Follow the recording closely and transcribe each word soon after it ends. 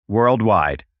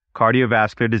Worldwide,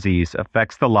 cardiovascular disease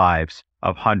affects the lives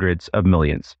of hundreds of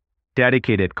millions.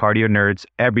 Dedicated cardio nerds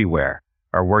everywhere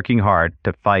are working hard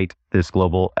to fight this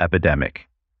global epidemic.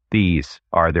 These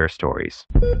are their stories.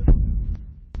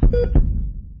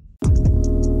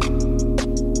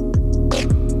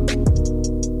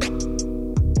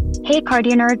 Hey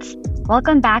cardio nerds,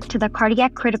 welcome back to the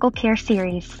Cardiac Critical Care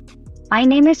series. My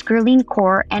name is Gurleen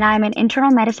Kaur and I am an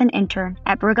internal medicine intern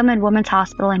at Brigham and Women's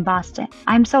Hospital in Boston.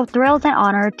 I'm so thrilled and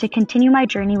honored to continue my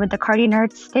journey with the Cardio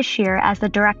Nerds this year as the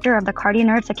director of the Cardio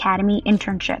Nerds Academy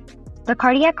internship. The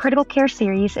Cardiac Critical Care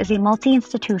series is a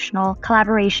multi-institutional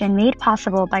collaboration made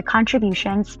possible by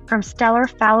contributions from stellar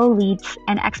fellow leads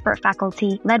and expert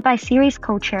faculty led by series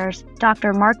co-chairs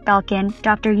Dr. Mark Belkin,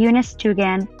 Dr. Eunice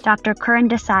Tugan, Dr. Karan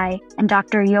Desai, and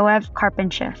Dr. Yoav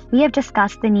Karpenshiv. We have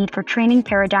discussed the need for training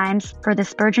paradigms for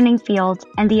this burgeoning field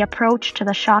and the approach to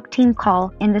the shock team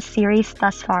call in the series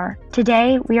thus far.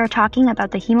 Today, we are talking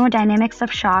about the hemodynamics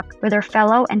of shock with our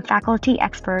fellow and faculty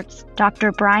experts,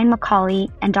 Dr. Brian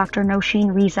McCauley and Dr.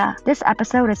 Nosheen Reza. This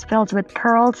episode is filled with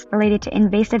pearls related to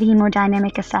invasive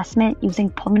hemodynamic assessment using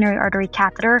pulmonary artery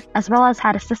catheter, as well as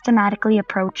how to systematically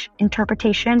approach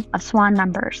interpretation of SWAN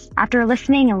numbers. After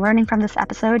listening and learning from this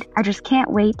episode, I just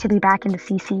can't wait to be back in the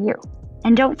CCU.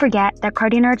 And don't forget that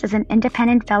Cardio Nerds is an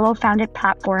independent fellow-founded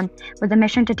platform with a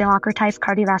mission to democratize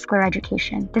cardiovascular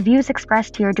education. The views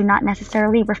expressed here do not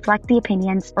necessarily reflect the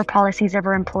opinions or policies of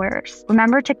our employers.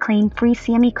 Remember to claim free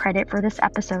CME credit for this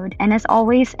episode, and as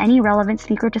always, any relevant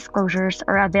speaker disclosures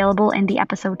are available in the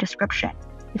episode description.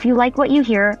 If you like what you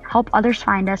hear, help others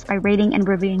find us by rating and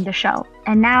reviewing the show.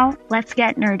 And now, let's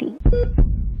get nerdy.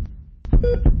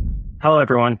 Hello,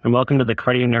 everyone, and welcome to the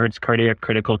Cardio Nerds Cardiac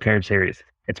Critical Care series.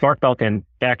 It's Mark Belkin,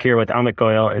 back here with Amit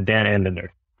Goyal and Dan Andinder.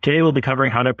 Today, we'll be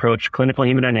covering how to approach clinical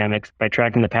hemodynamics by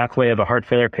tracking the pathway of a heart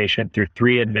failure patient through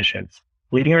 3 admissions.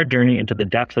 Leading our journey into the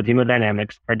depths of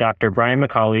hemodynamics are Dr. Brian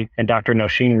McCauley and Dr.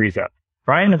 Nosheen Reza.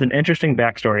 Brian has an interesting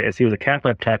backstory as he was a cath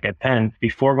lab tech at Penn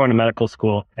before going to medical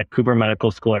school at Cooper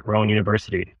Medical School at Rowan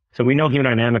University. So we know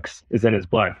hemodynamics is in his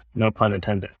blood, no pun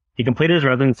intended. He completed his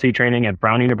residency training at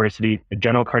Brown University, a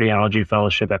general cardiology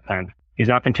fellowship at Penn. He's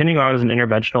now continuing on as an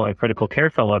interventional and critical care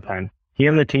fellow at Penn. He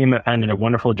and the team at Penn did a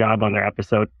wonderful job on their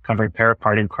episode covering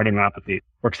pericardial cardiomyopathy.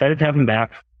 We're excited to have him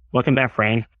back. Welcome back,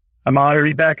 Brian. I'm honored to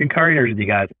be back in Cardio with you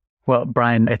guys. Well,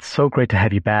 Brian, it's so great to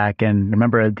have you back. And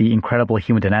remember the incredible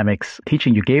hemodynamics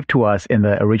teaching you gave to us in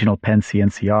the original Penn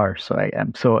CNCR. So I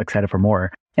am so excited for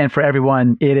more. And for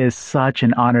everyone, it is such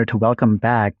an honor to welcome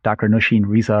back Dr. Nosheen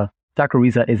Reza. Dr.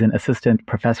 Reza is an assistant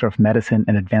professor of medicine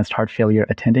and advanced heart failure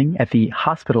attending at the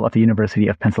Hospital of the University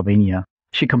of Pennsylvania.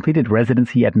 She completed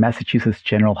residency at Massachusetts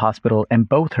General Hospital and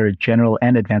both her general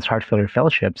and advanced heart failure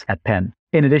fellowships at Penn.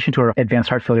 In addition to her advanced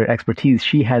heart failure expertise,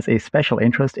 she has a special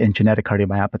interest in genetic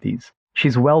cardiomyopathies.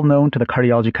 She's well known to the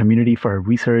cardiology community for her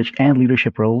research and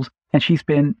leadership roles, and she's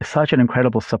been such an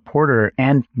incredible supporter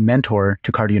and mentor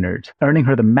to Cardio Nerds, earning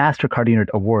her the Master Cardio Nerd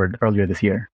Award earlier this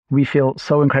year. We feel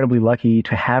so incredibly lucky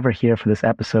to have her here for this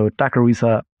episode. Dr.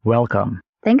 Reza, welcome.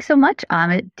 Thanks so much,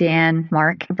 Amit, Dan,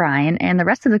 Mark, Brian, and the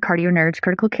rest of the Cardio Nerds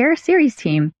Critical Care series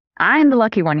team. I'm the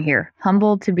lucky one here,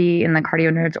 humbled to be in the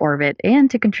Cardio Nerds orbit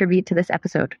and to contribute to this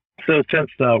episode. So since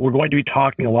we're going to be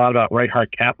talking a lot about right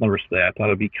heart cath numbers today, I thought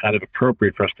it would be kind of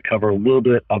appropriate for us to cover a little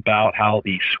bit about how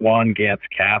the Swan-Ganz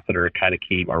catheter kind of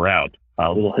came around.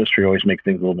 A little history always makes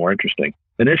things a little more interesting.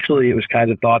 Initially, it was kind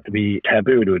of thought to be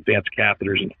taboo to advance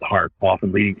catheters into the heart,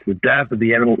 often leading to the death of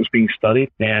the animal that was being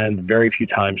studied and very few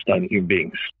times done in human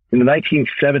beings. In the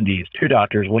 1970s, 2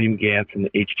 doctors, William Ganz and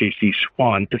HJC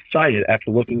Swan, decided after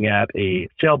looking at a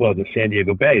sailboat in San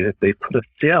Diego Bay that if they put a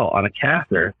sail on a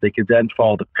catheter, they could then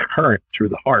follow the current through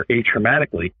the heart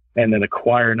atraumatically and then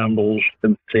acquire numbers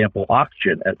and sample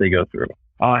oxygen as they go through.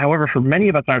 However, for many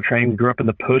of us in our training, we grew up in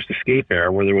the post-ESCAPE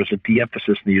era where there was a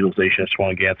de-emphasis in the utilization of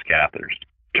Swan-Ganz catheters.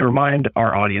 To remind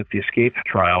our audience, the ESCAPE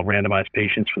trial randomized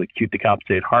patients with acute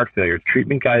decompensated heart failure,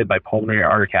 treatment guided by pulmonary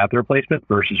artery catheter replacement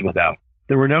versus without.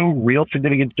 There were no real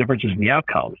significant differences in the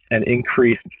outcomes and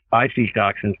increased IC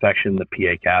shocks and infection in the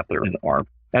PA catheter in the arm.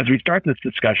 As we start this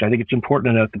discussion, I think it's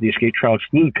important to note that the ESCAPE trial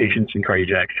excluded patients in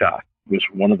cardiogenic shock. It was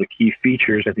one of the key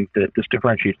features, I think, that this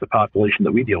differentiates the population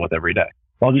that we deal with every day.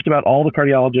 While just about all the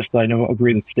cardiologists that I know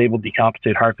agree that stable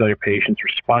decompensated heart failure patients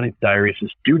responding to diuresis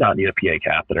do not need a PA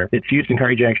catheter, its use in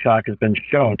cardiogenic shock has been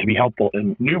shown to be helpful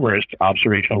in numerous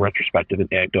observational, retrospective,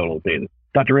 and anecdotal data.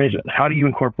 Dr. Reza, how do you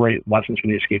incorporate lessons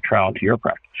from the ESCAPE trial into your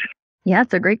practice? Yeah,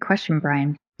 that's a great question,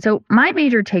 Brian. So my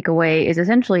major takeaway is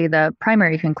essentially the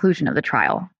primary conclusion of the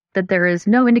trial. that there is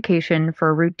no indication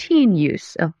for routine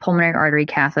use of pulmonary artery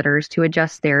catheters to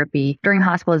adjust therapy during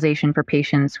hospitalization for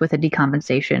patients with a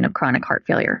decompensation of chronic heart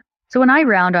failure. So when I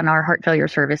round on our heart failure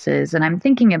services and I'm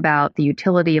thinking about the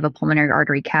utility of a pulmonary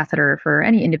artery catheter for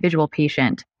any individual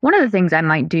patient, one of the things I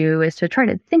might do is to try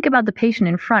to think about the patient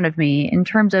in front of me in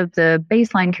terms of the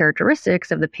baseline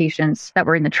characteristics of the patients that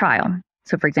were in the trial.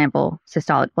 So for example,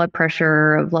 systolic blood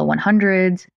pressure of low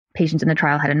 100s, patients in the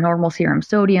trial had a normal serum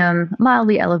sodium,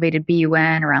 mildly elevated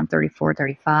BUN around 34,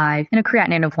 35, and a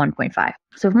creatinine of 1.5.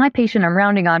 So if my patient I'm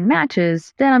rounding on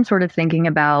matches, then I'm sort of thinking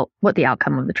about what the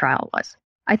outcome of the trial was.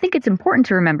 I think it's important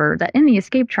to remember that in the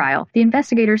ESCAPE trial, the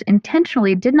investigators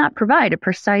intentionally did not provide a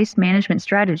precise management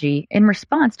strategy in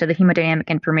response to the hemodynamic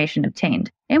information obtained,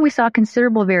 and we saw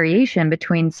considerable variation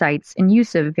between sites in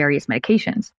use of various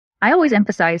medications. I always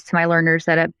emphasize to my learners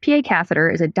that a PA catheter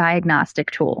is a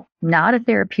diagnostic tool, not a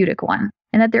therapeutic one,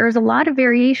 and that there is a lot of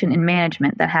variation in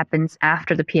management that happens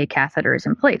after the PA catheter is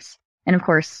in place. And of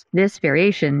course, this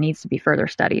variation needs to be further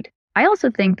studied. I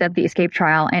also think that the ESCAPE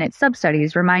trial and its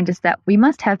sub-studies remind us that we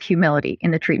must have humility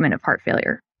in the treatment of heart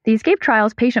failure. The ESCAPE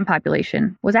trial's patient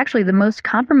population was actually the most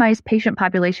compromised patient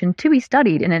population to be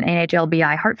studied in an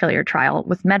NHLBI heart failure trial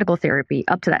with medical therapy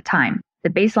up to that time. The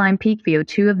baseline peak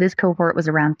VO2 of this cohort was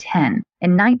around 10,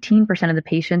 and 19% of the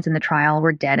patients in the trial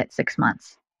were dead at 6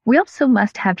 months. We also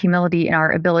must have humility in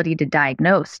our ability to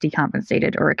diagnose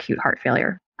decompensated or acute heart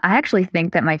failure. I actually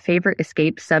think that my favorite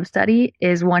ESCAPE sub-study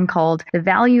is one called The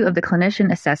Value of the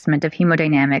Clinician Assessment of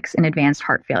Hemodynamics in Advanced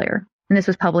Heart Failure, and this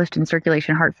was published in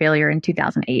Circulation Heart Failure in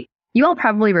 2008. You all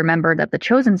probably remember that the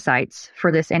chosen sites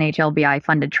for this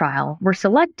NHLBI-funded trial were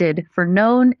selected for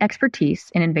known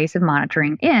expertise in invasive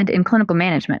monitoring and in clinical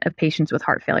management of patients with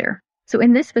heart failure. So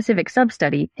in this specific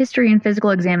sub-study, history and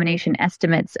physical examination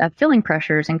estimates of filling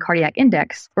pressures and cardiac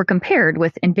index were compared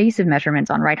with invasive measurements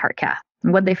on right heart cath.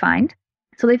 And what did they find?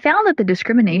 So they found that the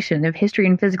discrimination of history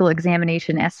and physical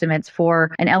examination estimates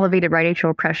for an elevated right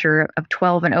atrial pressure of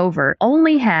 12 and over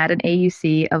only had an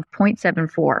AUC of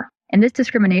 0.74. And this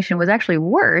discrimination was actually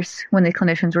worse when the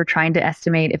clinicians were trying to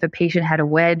estimate if a patient had a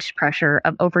wedge pressure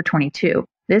of over 22.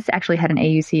 This actually had an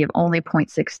AUC of only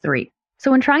 0.63.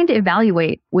 So when trying to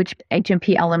evaluate which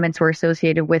HMP elements were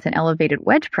associated with an elevated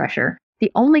wedge pressure,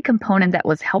 the only component that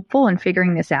was helpful in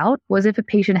figuring this out was if a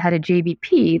patient had a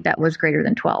JBP that was greater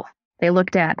than 12. They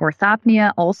looked at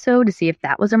orthopnea also to see if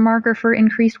that was a marker for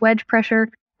increased wedge pressure,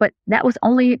 but that was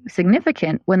only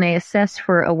significant when they assessed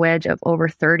for a wedge of over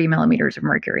 30 millimeters of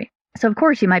mercury. So of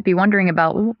course, you might be wondering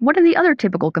about what are the other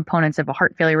typical components of a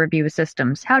heart failure review of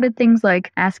systems? How did things like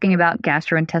asking about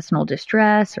gastrointestinal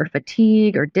distress or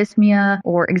fatigue or dyspnea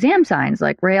or exam signs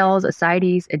like Rales,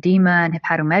 ascites, edema, and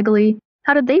hepatomegaly,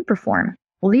 how did they perform?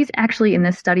 Well, these actually in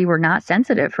this study were not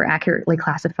sensitive for accurately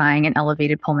classifying an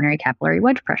elevated pulmonary capillary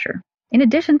wedge pressure. In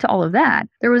addition to all of that,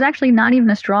 there was actually not even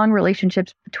a strong relationship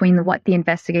between what the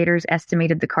investigators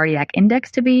estimated the cardiac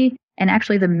index to be and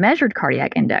actually the measured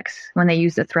cardiac index when they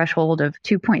used a threshold of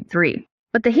 2.3.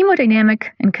 But the hemodynamic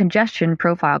and congestion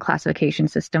profile classification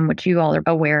system, which you all are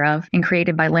aware of and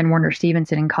created by Lynn Warner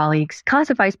Stevenson and colleagues,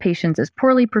 classifies patients as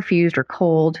poorly perfused or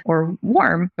cold or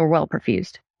warm or well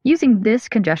perfused. Using this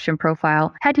congestion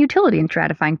profile had utility in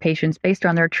stratifying patients based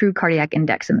on their true cardiac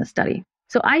index in the study.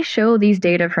 So I show these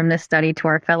data from this study to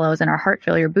our fellows in our heart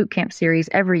failure bootcamp series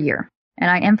every year. And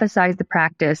I emphasize the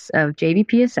practice of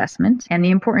JVP assessment and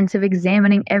the importance of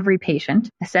examining every patient,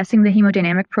 assessing the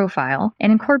hemodynamic profile,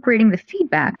 and incorporating the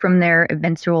feedback from their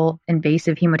eventual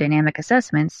invasive hemodynamic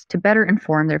assessments to better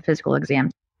inform their physical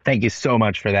exams. Thank you so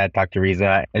much for that, Dr.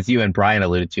 Riza. As you and Brian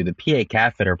alluded to, the PA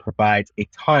catheter provides a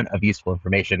ton of useful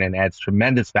information and adds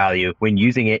tremendous value when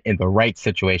using it in the right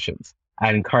situations.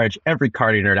 I'd encourage every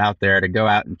cardio nerd out there to go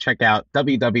out and check out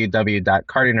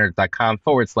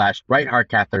www.cardionerds.com/right heart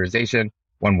catheterization,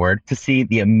 one word, to see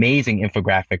the amazing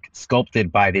infographic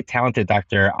sculpted by the talented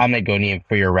Dr. Ahmed Ghonim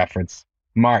for your reference.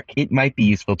 Mark, it might be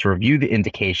useful to review the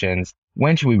indications.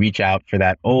 When should we reach out for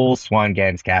that old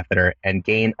Swan-Ganz catheter and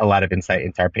gain a lot of insight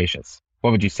into our patients?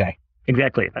 What would you say?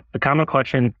 Exactly. The common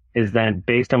question is then,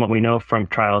 based on what we know from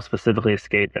trials, specifically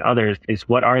ESCAPE and others, is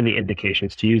what are the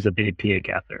indications to use a big PA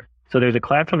catheter? So there's a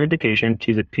class 1 indication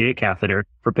to use a PA catheter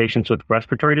for patients with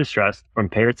respiratory distress or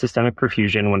impaired systemic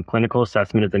perfusion when clinical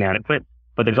assessment is inadequate.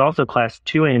 But there's also class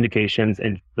 2A indications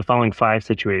in the following 5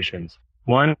 situations.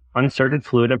 1, uncertain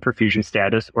fluid and perfusion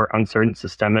status or uncertain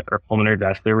systemic or pulmonary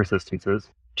vascular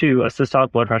resistances. 2, a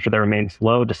systolic blood pressure that remains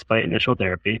low despite initial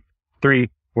therapy. 3,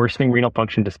 worsening renal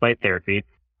function despite therapy.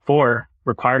 4,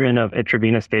 requirement of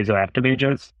intravenous vasoactive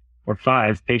agents. Or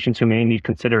 5, patients who may need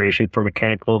consideration for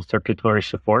mechanical circulatory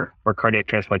support or cardiac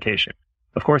transplantation.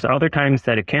 Of course, other times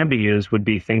that it can be used would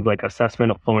be things like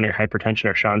assessment of pulmonary hypertension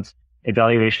or shunts,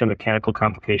 evaluation of mechanical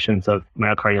complications of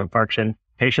myocardial infarction,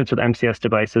 patients with MCS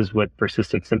devices with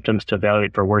persistent symptoms to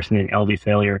evaluate for worsening LV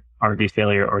failure, RV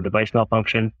failure, or device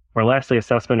malfunction, or lastly,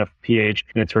 assessment of pH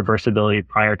and its reversibility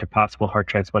prior to possible heart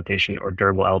transplantation or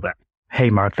durable LVAD. Hey,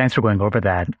 Mark, thanks for going over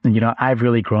that. I've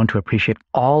really grown to appreciate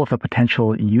all of the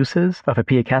potential uses of a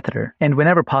PA catheter. And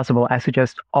whenever possible, I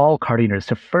suggest all cardionerds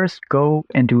to first go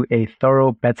and do a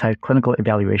thorough bedside clinical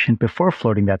evaluation before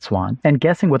floating that swan and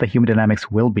guessing what the hemodynamics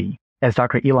will be. As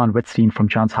Dr. Elon Wittstein from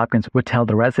Johns Hopkins would tell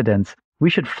the residents, we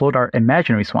should float our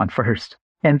imaginary swan first.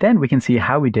 And then we can see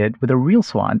how we did with a real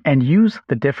swan and use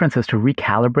the differences to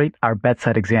recalibrate our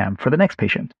bedside exam for the next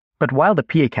patient. But while the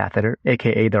PA catheter,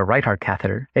 aka the right heart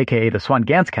catheter, aka the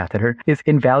Swan-Ganz catheter, is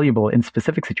invaluable in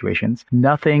specific situations,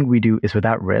 nothing we do is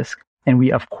without risk, and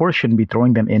we of course shouldn't be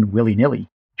throwing them in willy-nilly.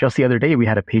 Just the other day, we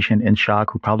had a patient in shock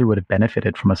who probably would have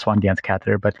benefited from a Swan-Ganz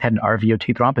catheter, but had an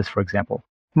RVOT thrombus, for example.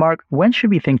 Mark, when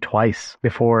should we think twice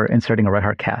before inserting a right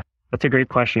heart cath? That's a great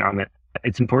question, Amit.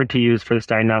 It's important to use for this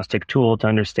diagnostic tool to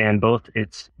understand both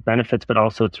its benefits but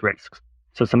also its risks.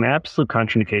 So some absolute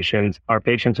contraindications are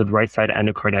patients with right-sided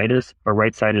endocarditis or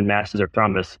right-sided masses or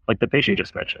thrombus, like the patient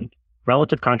just mentioned.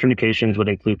 Relative contraindications would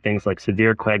include things like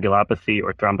severe coagulopathy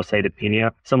or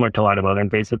thrombocytopenia, similar to a lot of other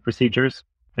invasive procedures.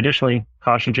 Additionally,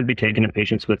 caution should be taken in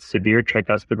patients with severe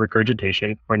tricuspid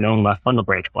regurgitation or known left bundle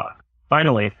branch block.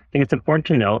 Finally, I think it's important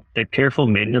to note that careful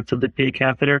maintenance of the PA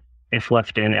catheter, if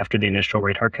left in after the initial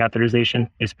right heart catheterization,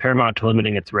 is paramount to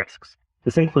limiting its risks.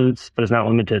 This includes, but is not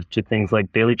limited to, things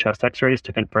like daily chest x-rays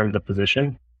to confirm the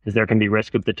position, as there can be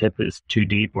risk if the tip is too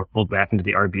deep or pulled back into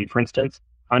the RB, for instance.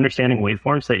 Understanding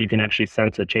waveforms so that you can actually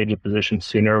sense a change of position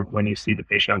sooner when you see the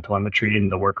patient on telemetry in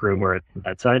the workroom or at the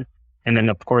bedside. And then,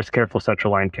 of course, careful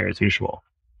central line care as usual.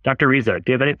 Dr. Riza,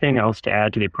 do you have anything else to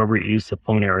add to the appropriate use of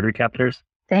pulmonary artery catheters?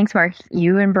 Thanks, Mark.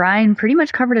 You and Brian pretty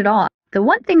much covered it all. The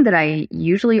one thing that I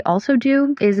usually also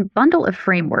do is bundle a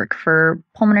framework for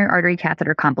pulmonary artery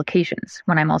catheter complications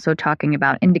when I'm also talking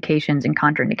about indications and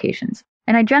contraindications.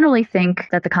 And I generally think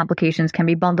that the complications can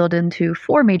be bundled into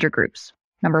 4 major groups.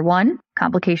 Number 1,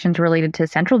 complications related to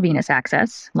central venous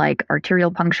access, like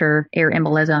arterial puncture, air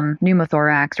embolism,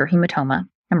 pneumothorax, or hematoma.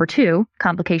 Number 2,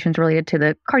 complications related to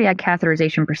the cardiac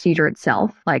catheterization procedure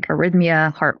itself, like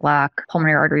arrhythmia, heart block,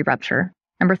 pulmonary artery rupture.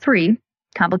 Number 3,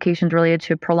 complications related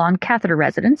to prolonged catheter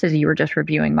residence, as you were just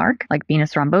reviewing, Mark, like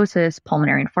venous thrombosis,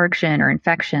 pulmonary infarction, or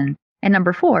infection. And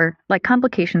number 4, like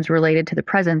complications related to the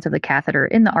presence of the catheter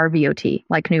in the RVOT,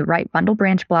 like new right bundle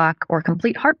branch block or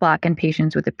complete heart block in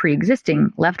patients with a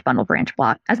pre-existing left bundle branch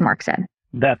block, as Mark said.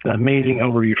 That's an amazing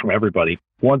overview from everybody.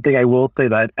 One thing I will say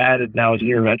that I've added now as an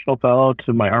interventional fellow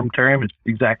to my armamentarium is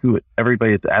exactly what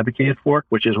everybody has advocated for,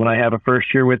 which is when I have a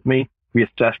first year with me, we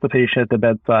assess the patient at the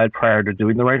bedside prior to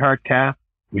doing the right heart cath.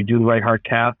 We do the right heart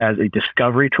cath as a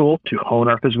discovery tool to hone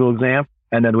our physical exam,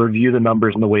 and then review the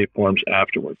numbers and the waveforms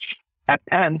afterwards. At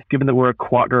Penn, given that we're a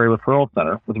quaternary referral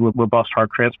center with a robust heart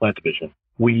transplant division,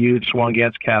 we use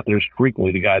Swan-Ganz catheters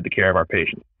frequently to guide the care of our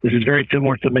patients. This is very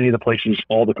similar to many of the places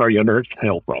all the cardio nerds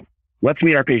hail from. Let's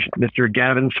meet our patient, Mr.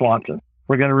 Gavin Swanson.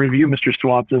 We're going to review Mr.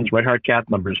 Swanson's right heart cath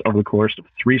numbers over the course of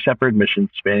 3 separate admissions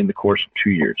spanning the course of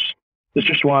 2 years.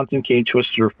 Mr. Swanson came to us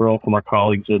as a referral from our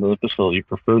colleagues in the facility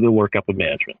for further workup and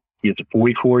management. He is a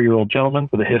 44-year-old gentleman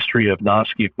with a history of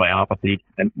non-ischemic myopathy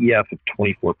and EF of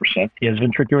 24%. He has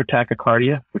ventricular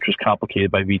tachycardia, which was complicated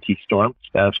by VT storm,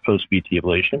 status post-VT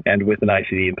ablation, and with an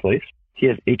ICD in place. He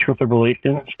has atrial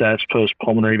fibrillation, status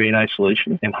post-pulmonary vein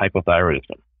isolation, and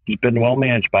hypothyroidism. He's been well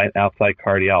managed by an outside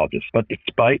cardiologist, but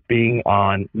despite being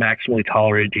on maximally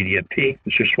tolerated GDMP,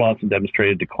 Mr. Swanson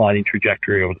demonstrated a declining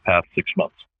trajectory over the past 6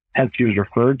 months. Hence, he was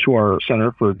referred to our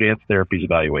Center for Advanced Therapies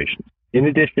evaluation. In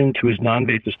addition to his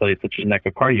non-invasive studies such as an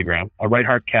echocardiogram, a right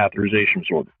heart catheterization was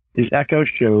ordered. His echo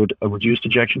showed a reduced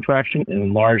ejection fraction and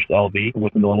enlarged LV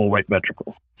with a normal right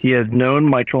ventricle. He has known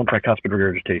mitral and tricuspid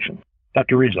regurgitation.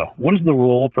 Dr. Riza, what is the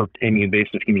role for obtaining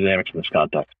invasive hemodynamics in this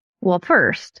context? Well,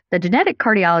 first, the genetic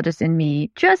cardiologist in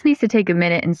me just needs to take a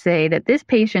minute and say that this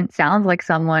patient sounds like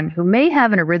someone who may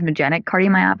have an arrhythmogenic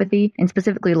cardiomyopathy, and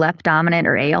specifically left dominant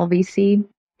or ALVC.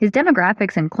 His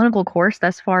demographics and clinical course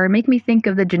thus far make me think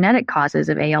of the genetic causes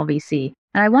of ALVC,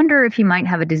 and I wonder if he might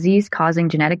have a disease-causing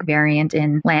genetic variant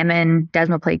in lamin,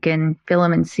 desmoplakin,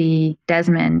 filamin C,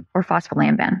 desmin, or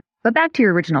phospholamban. But back to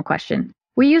your original question.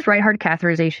 We use right heart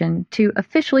catheterization to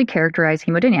officially characterize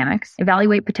hemodynamics,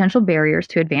 evaluate potential barriers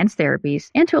to advanced therapies,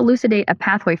 and to elucidate a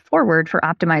pathway forward for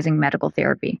optimizing medical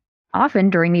therapy. Often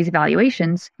during these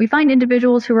evaluations, we find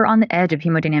individuals who are on the edge of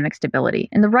hemodynamic stability,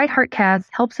 and the right heart cath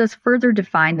helps us further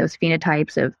define those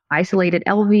phenotypes of isolated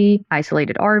LV,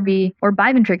 isolated RV, or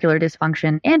biventricular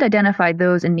dysfunction, and identify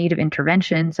those in need of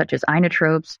intervention such as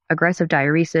inotropes, aggressive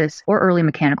diuresis, or early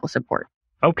mechanical support.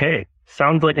 Okay,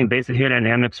 sounds like invasive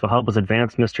hemodynamics will help us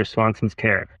advance Mr. Swanson's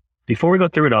care. Before we go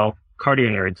through it all, cardio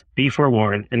nerds, be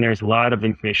forewarned, and there's a lot of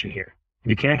information here. If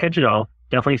you can't catch it all,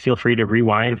 definitely feel free to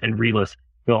rewind and re-listen.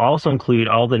 We'll also include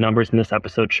all the numbers in this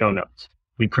episode's show notes.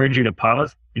 We encourage you to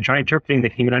pause and try interpreting the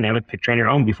hemodynamic picture on your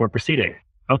own before proceeding.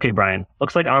 Okay, Brian,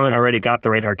 looks like Amit already got the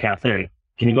right heart cath in.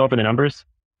 Can you go over the numbers?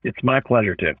 It's my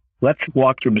pleasure to. Let's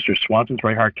walk through Mr. Swanson's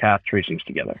right heart cath tracings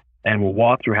together, and we'll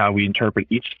walk through how we interpret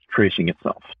each tracing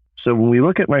itself. So when we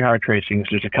look at right heart tracings,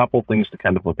 there's a couple things to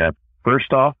kind of look at.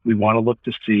 First off, we want to look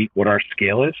to see what our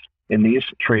scale is. In these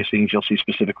tracings, you'll see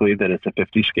specifically that it's a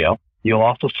 50 scale. You'll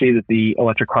also see that the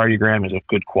electrocardiogram is of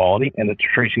good quality and the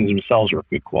tracings themselves are of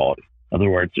good quality. In other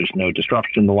words, there's no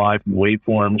disruption in the live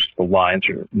waveforms. The lines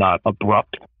are not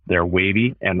abrupt. They're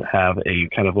wavy and have a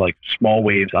kind of like small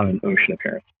waves on an ocean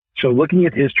appearance. So looking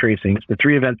at his tracings, the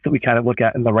three events that we kind of look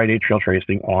at in the right atrial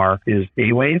tracing is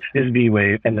A wave, is V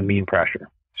wave, and the mean pressure.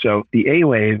 So the A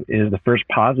wave is the first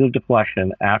positive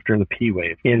deflection after the P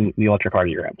wave in the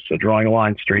electrocardiogram. So drawing a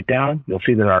line straight down, you'll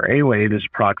see that our A wave is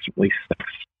approximately 6.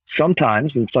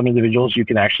 Sometimes in some individuals, you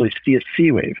can actually see a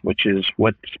C wave, which is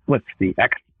what splits the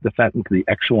X descent into the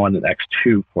X1 and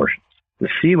X2 portions. The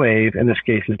C wave, in this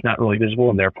case, is not really visible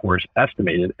and therefore is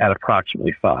estimated at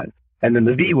approximately 5. And then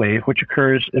the V wave, which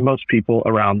occurs in most people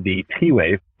around the T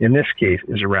wave, in this case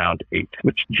is around 8,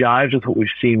 which jives with what we've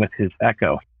seen with his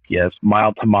echo. He has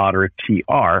mild to moderate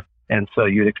TR, and so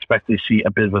you'd expect to see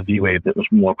a bit of a V wave that was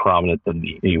more prominent than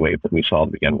the A wave that we saw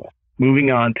to begin with.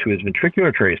 Moving on to his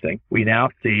ventricular tracing, we now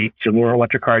see similar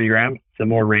electrocardiogram,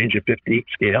 similar range of 50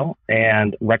 scale,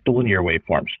 and rectilinear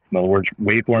waveforms. In other words,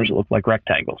 waveforms that look like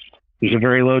rectangles. There's a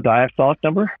very low diastolic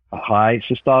number, a high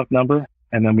systolic number,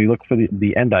 and then we look for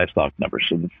the end diastolic number.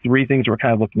 So the three things we're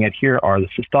kind of looking at here are the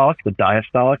systolic, the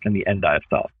diastolic, and the end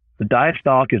diastolic. The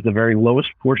diastolic is the very lowest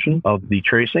portion of the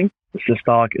tracing. The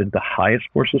systolic is the highest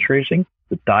portion of tracing.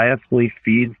 The diastole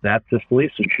feeds that systole,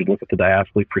 so you should look at the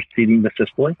diastole preceding the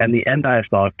systole. And the end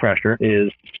diastolic pressure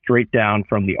is straight down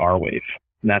from the R wave,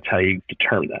 and that's how you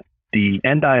determine that. The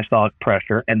end diastolic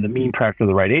pressure and the mean pressure of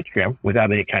the right atrium,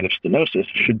 without any kind of stenosis,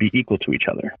 should be equal to each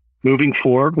other. Moving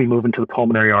forward, we move into the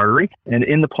pulmonary artery. And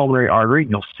in the pulmonary artery,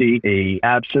 you'll see an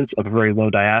absence of a very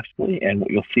low diastole. And what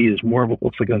you'll see is more of what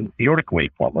looks like an aortic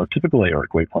waveform, or a typical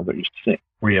aortic waveform that you're used to seeing,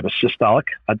 where you have a systolic,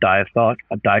 a diastolic,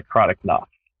 a dicrotic notch.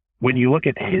 When you look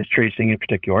at his tracing in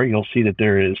particular, you'll see that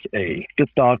there is a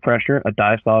systolic pressure, a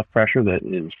diastolic pressure that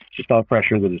is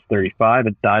 35,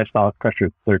 a diastolic pressure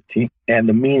of 13, and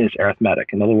the mean is arithmetic.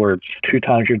 In other words, 2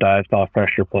 times your diastolic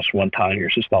pressure plus 1 time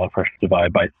your systolic pressure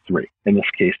divided by 3, in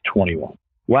this case 21.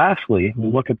 Lastly,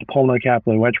 we'll look at the pulmonary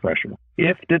capillary wedge pressure.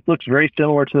 If this looks very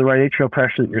similar to the right atrial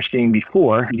pressure that you're seeing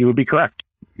before, you would be correct.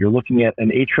 You're looking at an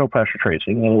atrial pressure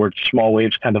tracing, in other words, small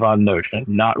waves kind of on an ocean,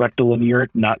 not rectilinear,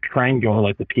 not triangular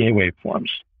like the PA waveforms.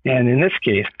 And in this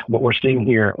case, what we're seeing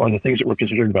here, or the things that we're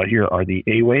concerned about here, are the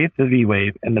A wave, the V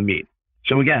wave, and the mean.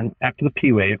 So again, after the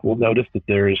P wave, we'll notice that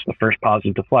there's the first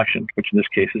positive deflection, which in this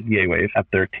case is the A wave at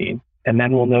 13. And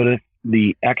then we'll notice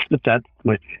the X descent,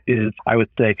 which is, I would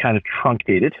say, kind of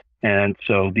truncated. And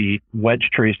so the wedge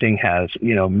tracing has,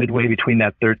 midway between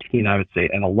that 13, I would say,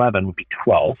 and 11 would be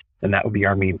 12. And that would be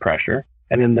our mean pressure.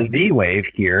 And then the V wave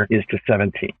here is to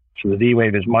 17. So the V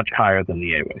wave is much higher than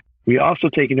the A wave. We also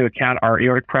take into account our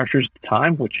aortic pressures at the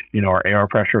time, which, our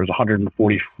aortic pressure was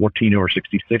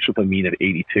 114/66 with a mean of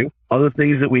 82. Other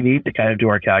things that we need to kind of do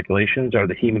our calculations are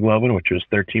the hemoglobin, which was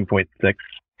 13.6,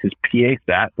 his PA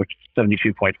stat, which is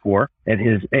 72.4, and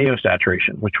his AO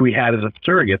saturation, which we had as a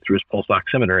surrogate through his pulse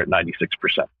oximeter at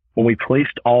 96%. When we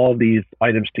placed all these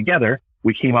items together,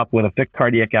 we came up with a fixed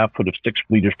cardiac output of 6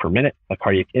 liters per minute, a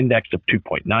cardiac index of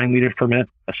 2.9 liters per minute,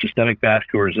 a systemic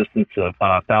vascular resistance of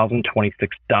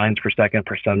 1,026 dynes per second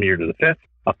per centimeter to the fifth,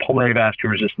 a pulmonary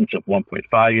vascular resistance of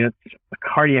 1.5 units, a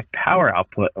cardiac power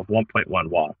output of 1.1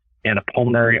 watts, and a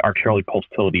pulmonary arterial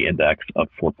pulsatility index of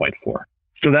 4.4.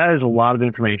 So that is a lot of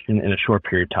information in a short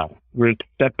period of time. We're going to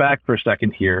step back for a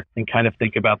second here and kind of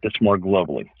think about this more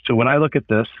globally. So when I look at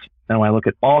this, and when I look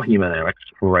at all hemodynamics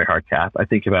for right heart cath, I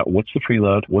think about what's the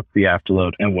preload, what's the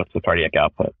afterload, and what's the cardiac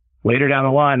output. Later down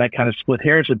the line, I kind of split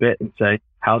hairs a bit and say,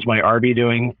 how's my RB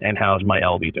doing and how's my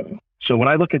LV doing? So when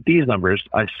I look at these numbers,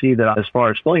 I see that as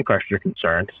far as filling pressure is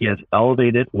concerned, he has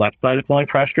elevated left-sided filling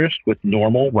pressures with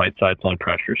normal right-side filling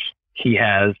pressures. He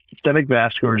has systemic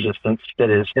vascular resistance that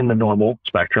is in the normal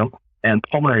spectrum. and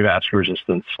pulmonary vascular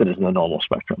resistance that is in the normal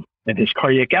spectrum. And his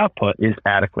cardiac output is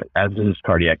adequate, as is his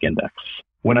cardiac index.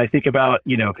 When I think about,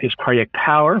 his cardiac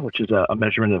power, which is a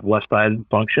measurement of left side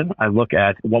function, I look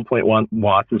at 1.1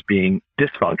 watts as being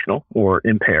dysfunctional or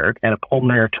impaired, and a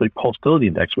pulmonary arterial pulsatility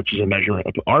index, which is a measurement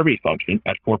of RV function,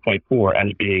 at 4.4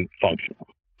 as being functional.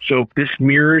 So this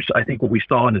mirrors, I think, what we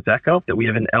saw in his echo, that we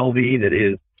have an LV that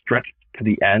is stretched to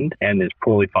the end and is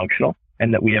poorly functional,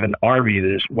 and that we have an RV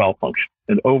that is well functional.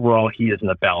 And overall, he is in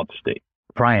a balanced state.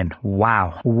 Brian,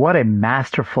 wow. What a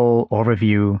masterful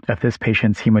overview of this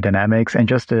patient's hemodynamics and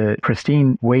just a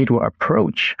pristine way to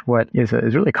approach what is a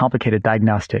really complicated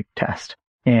diagnostic test.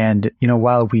 And,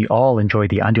 while we all enjoy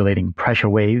the undulating pressure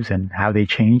waves and how they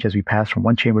change as we pass from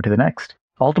one chamber to the next,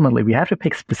 ultimately we have to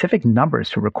pick specific numbers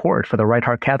to record for the right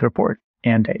heart cath report.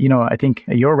 And, I think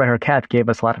your right heart cath gave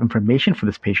us a lot of information for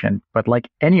this patient, but like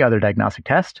any other diagnostic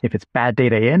test, if it's bad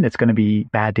data in, it's going to be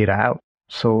bad data out.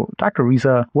 So, Dr.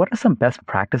 Reza, what are some best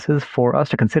practices for us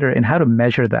to consider in how to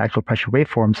measure the actual pressure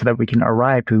waveform so that we can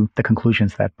arrive to the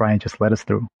conclusions that Brian just led us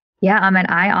through? Yeah,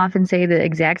 I often say the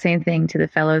exact same thing to the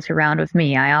fellows who round with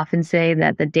me. I often say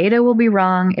that the data will be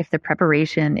wrong if the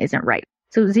preparation isn't right.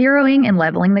 So zeroing and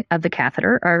leveling of the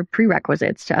catheter are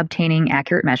prerequisites to obtaining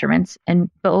accurate measurements, and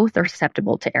both are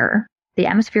susceptible to error. The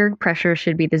atmospheric pressure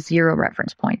should be the zero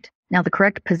reference point. Now, the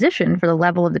correct position for the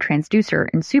level of the transducer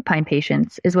in supine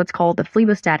patients is what's called the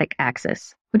phlebostatic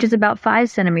axis, which is about 5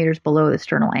 centimeters below the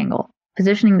sternal angle.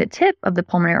 Positioning the tip of the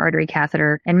pulmonary artery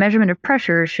catheter and measurement of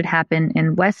pressure should happen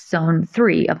in west zone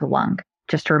 3 of the lung.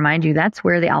 Just to remind you, that's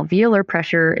where the alveolar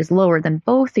pressure is lower than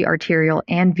both the arterial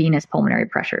and venous pulmonary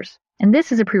pressures. And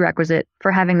this is a prerequisite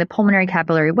for having the pulmonary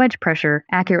capillary wedge pressure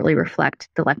accurately reflect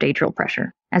the left atrial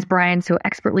pressure. As Brian so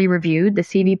expertly reviewed, the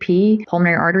CVP,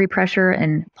 pulmonary artery pressure,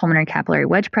 and pulmonary capillary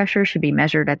wedge pressure should be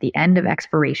measured at the end of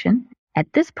expiration.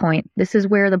 At this point, this is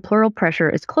where the pleural pressure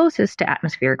is closest to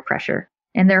atmospheric pressure,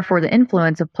 and therefore the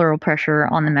influence of pleural pressure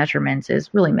on the measurements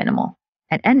is really minimal.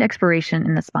 At end expiration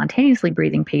in the spontaneously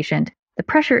breathing patient, the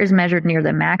pressure is measured near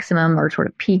the maximum or sort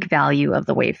of peak value of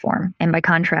the waveform. And by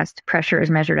contrast, pressure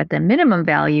is measured at the minimum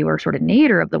value or sort of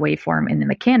nadir of the waveform in the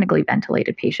mechanically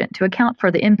ventilated patient to account for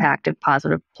the impact of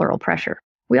positive pleural pressure.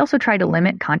 We also try to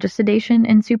limit conscious sedation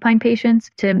in supine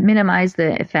patients to minimize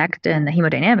the effect and the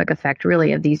hemodynamic effect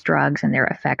really of these drugs and their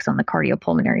effects on the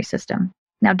cardiopulmonary system.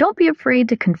 Now, don't be afraid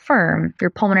to confirm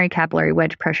your pulmonary capillary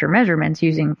wedge pressure measurements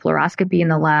using fluoroscopy in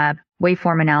the lab,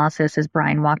 waveform analysis as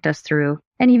Brian walked us through,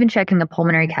 and even checking the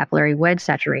pulmonary capillary wedge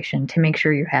saturation to make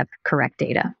sure you have correct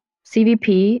data.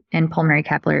 CVP and pulmonary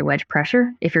capillary wedge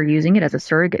pressure, if you're using it as a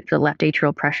surrogate for the left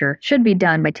atrial pressure, should be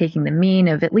done by taking the mean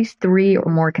of at least 3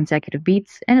 or more consecutive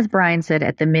beats, and as Brian said,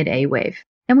 at the mid-A wave.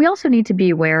 And we also need to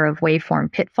be aware of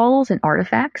waveform pitfalls and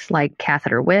artifacts like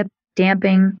catheter whip,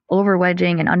 damping,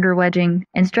 over-wedging, and under-wedging,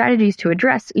 and strategies to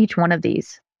address each one of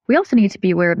these. We also need to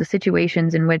be aware of the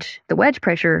situations in which the wedge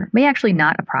pressure may actually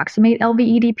not approximate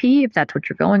LVEDP if that's what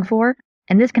you're going for,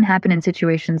 and this can happen in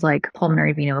situations like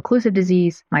pulmonary veno-occlusive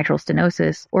disease, mitral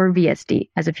stenosis, or VSD,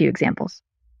 as a few examples.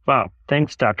 Wow,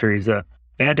 thanks, Dr. Reza.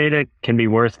 Bad data can be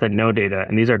worse than no data,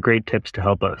 and these are great tips to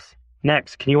help us.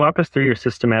 Next, can you walk us through your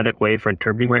systematic way for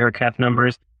interpreting right heart cath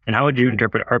numbers, and how would you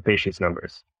interpret our patients'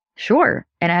 numbers? Sure.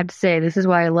 And I have to say, this is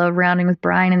why I love rounding with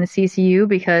Brian in the CCU,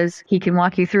 because he can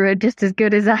walk you through it just as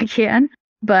good as I can.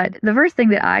 But the first thing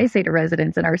that I say to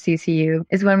residents in our CCU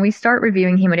is when we start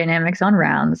reviewing hemodynamics on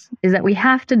rounds is that we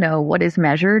have to know what is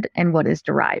measured and what is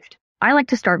derived. I like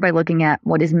to start by looking at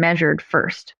what is measured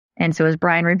first. And so as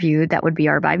Brian reviewed, that would be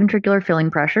our biventricular filling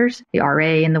pressures, the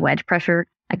RA and the wedge pressure.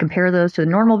 I compare those to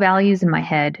the normal values in my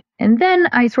head, and then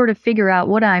I sort of figure out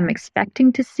what I'm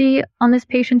expecting to see on this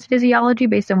patient's physiology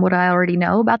based on what I already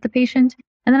know about the patient,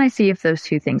 and then I see if those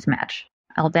two things match.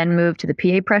 I'll then move to the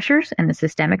PA pressures and the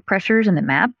systemic pressures in the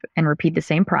map and repeat the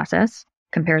same process,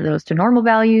 compare those to normal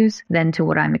values, then to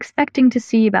what I'm expecting to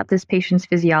see about this patient's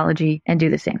physiology, and do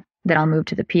the same. Then I'll move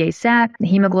to the PA sat, the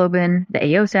hemoglobin, the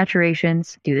AO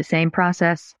saturations, do the same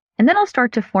process. And then I'll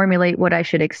start to formulate what I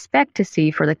should expect to see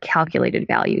for the calculated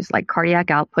values like cardiac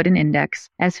output and index,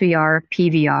 SVR,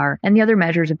 PVR, and the other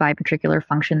measures of biventricular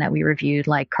function that we reviewed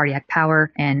like cardiac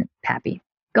power and PAPI.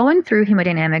 Going through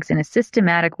hemodynamics in a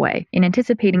systematic way in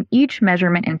anticipating each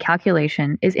measurement and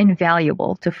calculation is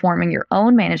invaluable to forming your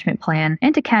own management plan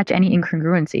and to catch any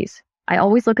incongruencies. I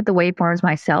always look at the waveforms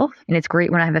myself, and it's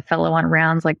great when I have a fellow on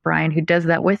rounds like Brian who does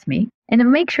that with me, and to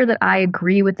make sure that I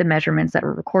agree with the measurements that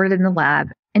were recorded in the lab,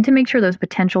 and to make sure those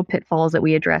potential pitfalls that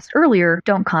we addressed earlier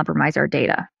don't compromise our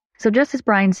data. So just as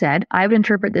Brian said, I would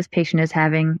interpret this patient as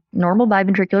having normal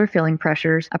biventricular filling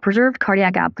pressures, a preserved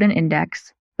cardiac output and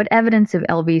index, but evidence of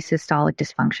LV systolic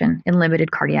dysfunction and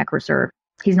limited cardiac reserve.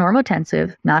 He's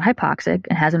normotensive, not hypoxic,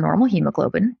 and has a normal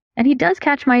hemoglobin. And he does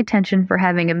catch my attention for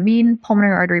having a mean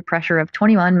pulmonary artery pressure of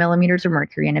 21 millimeters of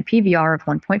mercury and a PVR of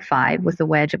 1.5 with a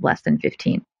wedge of less than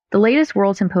 15. The latest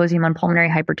World Symposium on Pulmonary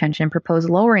Hypertension proposed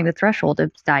lowering the threshold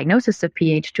of diagnosis of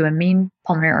PH to a mean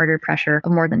pulmonary artery pressure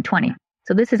of more than 20.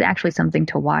 So this is actually something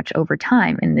to watch over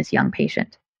time in this young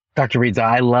patient. Dr. Riza,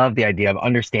 I love the idea of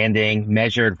understanding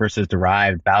measured versus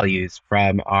derived values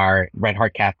from our right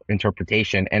heart cath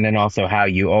interpretation, and then also how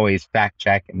you always fact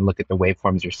check and look at the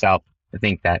waveforms yourself. I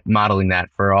think that modeling that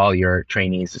for all your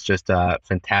trainees is just a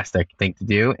fantastic thing to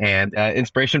do and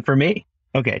inspiration for me.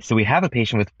 Okay, so we have a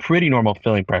patient with pretty normal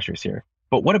filling pressures here,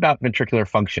 but what about ventricular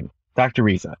function? Dr.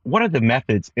 Riza, what are the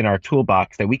methods in our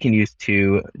toolbox that we can use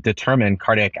to determine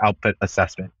cardiac output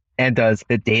assessment? And does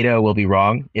the data will be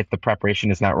wrong if the preparation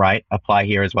is not right apply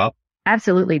here as well?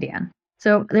 Absolutely, Dan.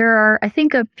 So there are, I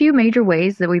think, a few major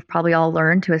ways that we've probably all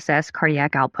learned to assess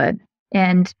cardiac output.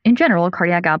 And in general,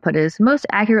 cardiac output is most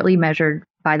accurately measured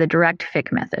by the direct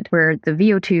FIC method, where the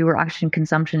VO2 or oxygen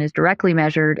consumption is directly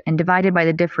measured and divided by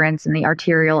the difference in the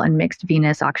arterial and mixed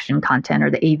venous oxygen content,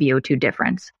 or the AVO2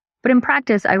 difference. But in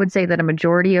practice, I would say that a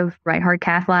majority of right heart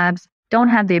cath labs don't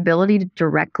have the ability to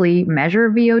directly measure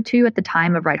VO2 at the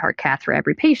time of right heart cath for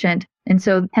every patient. And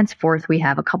so henceforth, we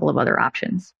have a couple of other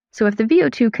options. So if the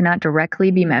VO2 cannot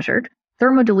directly be measured,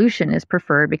 thermodilution is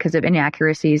preferred because of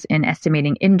inaccuracies in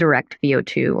estimating indirect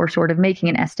VO2, or sort of making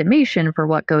an estimation for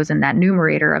what goes in that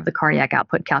numerator of the cardiac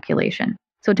output calculation.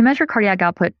 So to measure cardiac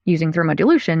output using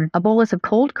thermodilution, a bolus of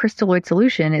cold crystalloid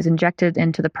solution is injected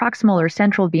into the proximal or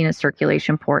central venous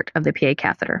circulation port of the PA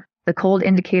catheter. The cold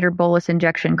indicator bolus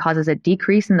injection causes a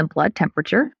decrease in the blood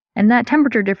temperature, and that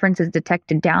temperature difference is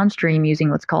detected downstream using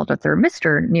what's called a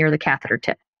thermistor near the catheter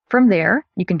tip. From there,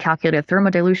 you can calculate a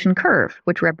thermodilution curve,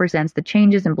 which represents the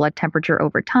changes in blood temperature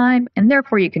over time, and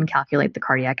therefore you can calculate the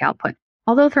cardiac output.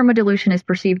 Although thermodilution is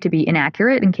perceived to be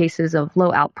inaccurate in cases of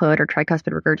low output or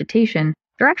tricuspid regurgitation,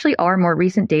 there actually are more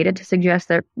recent data to suggest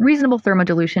that reasonable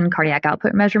thermodilution cardiac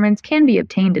output measurements can be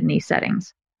obtained in these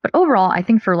settings. But overall, I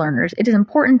think for learners, it is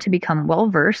important to become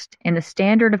well-versed in the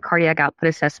standard of cardiac output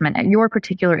assessment at your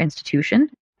particular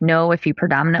institution. Know if you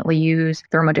predominantly use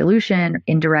thermodilution,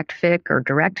 indirect FIC, or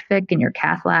direct FIC in your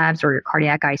cath labs or your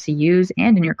cardiac ICUs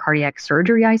and in your cardiac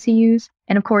surgery ICUs.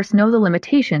 And of course, know the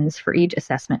limitations for each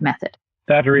assessment method.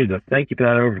 Dr. Riza, thank you for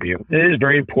that overview. It is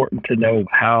very important to know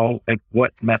how and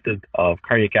what method of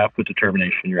cardiac output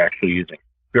determination you're actually using.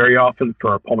 Very often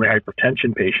for our pulmonary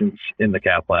hypertension patients in the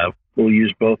cath lab, we'll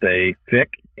use both a FIC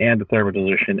and a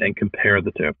thermodilution and compare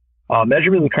the two.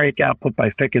 Measurement of the cardiac output by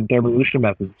FIC and thermodilution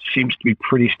methods seems to be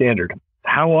pretty standard.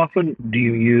 How often do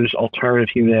you use alternative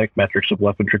hemodynamic metrics of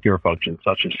left ventricular function,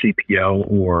 such as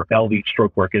CPO or LV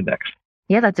stroke work index?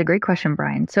 Yeah, that's a great question,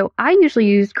 Brian. So I usually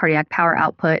use cardiac power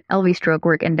output, LV stroke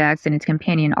work index, and its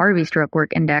companion RV stroke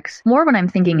work index more when I'm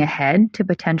thinking ahead to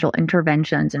potential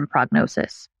interventions and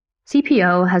prognosis.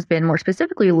 CPO has been more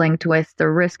specifically linked with the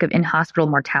risk of in-hospital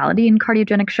mortality in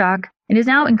cardiogenic shock and is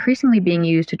now increasingly being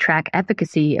used to track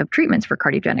efficacy of treatments for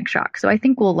cardiogenic shock. So I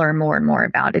think we'll learn more and more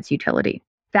about its utility.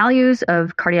 Values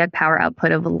of cardiac power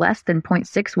output of less than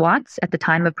 0.6 watts at the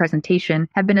time of presentation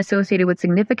have been associated with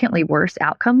significantly worse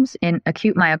outcomes in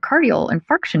acute myocardial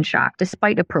infarction shock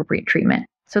despite appropriate treatment.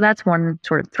 So that's one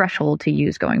sort of threshold to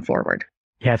use going forward.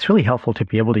 Yeah, it's really helpful to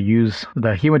be able to use the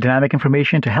hemodynamic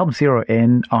information to help zero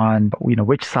in on,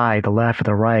 which side, the left or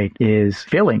the right, is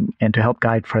failing and to help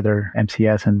guide further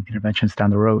MCS and interventions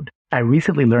down the road. I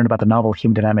recently learned about the novel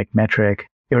hemodynamic metric,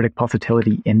 Aortic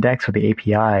Pulsatility Index, or the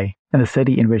API, and the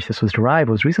study in which this was derived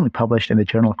was recently published in the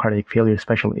Journal of Cardiac Failure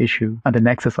special issue on the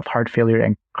nexus of heart failure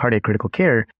and cardiac critical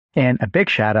care. And a big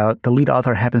shout out, the lead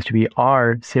author happens to be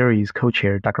our series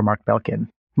co-chair, Dr. Mark Belkin.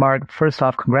 Mark, first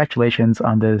off, congratulations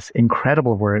on this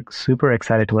incredible work. Super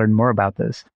excited to learn more about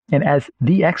this. And as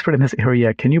the expert in this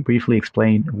area, can you briefly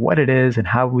explain what it is and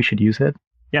how we should use it?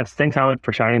 Yes, thanks, Ahmed,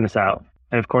 for shouting this out.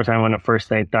 And of course, I want to first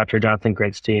thank Dr. Jonathan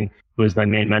Greatstein, who is my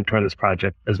main mentor in this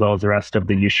project, as well as the rest of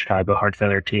the U Chicago heart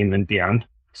failure team and beyond.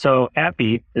 So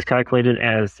API is calculated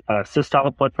as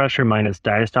systolic blood pressure minus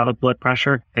diastolic blood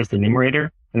pressure as the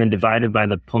numerator, and then divided by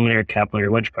the pulmonary capillary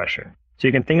wedge pressure. So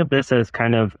you can think of this as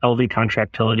kind of LV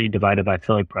contractility divided by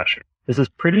filling pressure. This is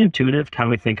pretty intuitive to how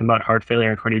we think about heart failure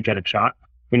and cardiogenic shock.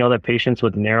 We know that patients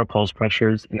with narrow pulse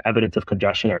pressures and evidence of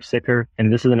congestion are sicker,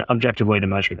 and this is an objective way to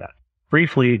measure that.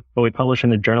 Briefly, what we published in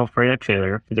the Journal of Cardiac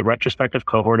Failure is a retrospective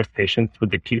cohort of patients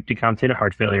with acute decompensated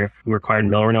heart failure who required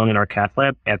milrinone in our cath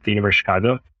lab at the University of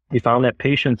Chicago. We found that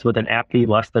patients with an API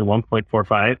less than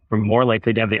 1.45 were more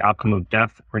likely to have the outcome of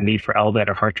death or need for LVAD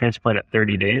or heart transplant at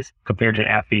 30 days compared to an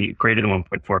API greater than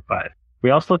 1.45. We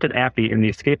also looked at API in the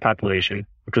ESCAPE population,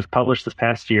 which was published this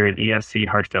past year in ESC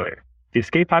Heart Failure. The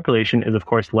ESCAPE population is, of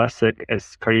course, less sick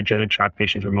as cardiogenic shock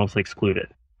patients were mostly excluded.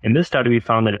 In this study, we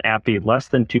found that an API less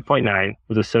than 2.9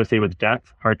 was associated with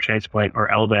death, heart transplant, or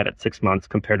LVAD at 6 months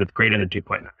compared with greater than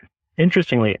 2.9.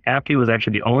 Interestingly, API was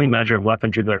actually the only measure of left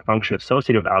ventricular function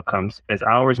associated with outcomes, as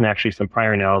ours and actually some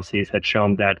prior analyses had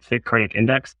shown that fit cardiac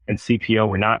index and CPO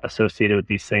were not associated with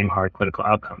these same hard clinical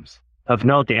outcomes. Of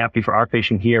note, the API for our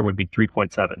patient here would be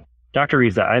 3.7. Dr.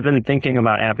 Riza, I've been thinking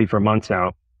about API for months now,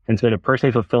 and it's been a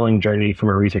personally fulfilling journey from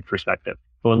a research perspective,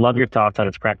 but would love your thoughts on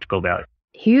its practical value.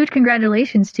 Huge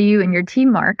congratulations to you and your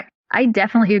team, Mark. I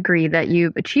definitely agree that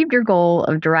you've achieved your goal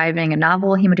of deriving a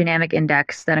novel hemodynamic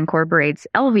index that incorporates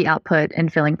LV output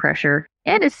and filling pressure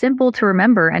and is simple to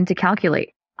remember and to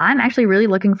calculate. I'm actually really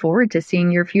looking forward to seeing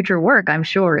your future work, I'm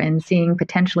sure, and seeing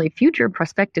potentially future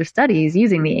prospective studies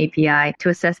using the API to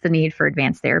assess the need for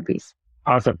advanced therapies.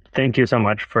 Awesome. Thank you so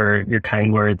much for your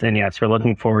kind words. And yes, we're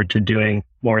looking forward to doing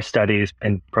more studies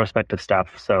and prospective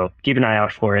stuff. So keep an eye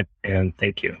out for it. And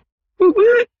thank you.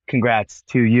 Congrats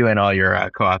to you and all your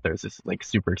co-authors. This is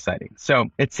super exciting. So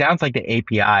it sounds like the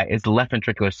API is the left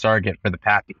ventricular surrogate for the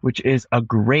PAPI, which is a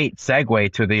great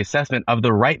segue to the assessment of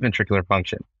the right ventricular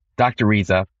function. Dr.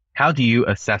 Riza, how do you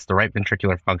assess the right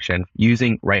ventricular function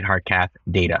using right heart cath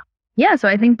data? Yeah, so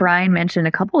I think Brian mentioned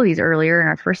a couple of these earlier in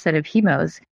our first set of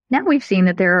hemos. Now we've seen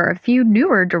that there are a few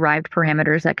newer derived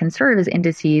parameters that can serve as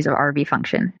indices of RV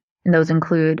function. And those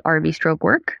include RV stroke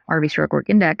work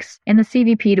index, and the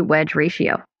CVP to wedge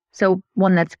ratio. So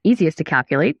one that's easiest to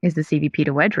calculate is the CVP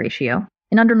to wedge ratio.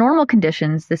 And under normal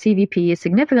conditions, the CVP is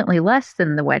significantly less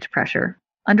than the wedge pressure.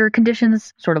 Under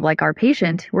conditions sort of like our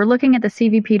patient, we're looking at the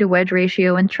CVP to wedge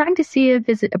ratio and trying to see if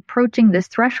it's approaching this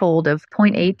threshold of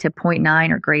 0.8 to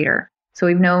 0.9 or greater. So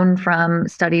we've known from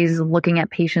studies looking at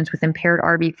patients with impaired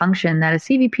RV function that a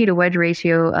CVP to wedge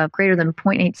ratio of greater than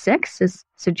 0.86 is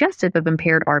suggestive of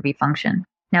impaired RV function.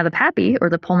 Now, the PAPI, or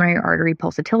the Pulmonary Artery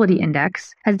Pulsatility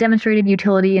Index, has demonstrated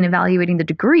utility in evaluating the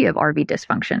degree of RV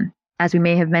dysfunction. As we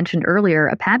may have mentioned earlier,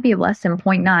 a PAPI of less than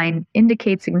 0.9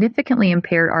 indicates significantly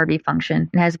impaired RV function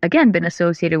and has again been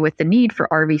associated with the need for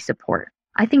RV support.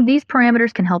 I think these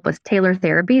parameters can help us tailor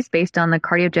therapies based on the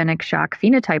cardiogenic shock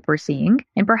phenotype we're seeing,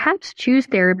 and perhaps choose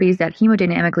therapies that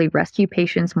hemodynamically rescue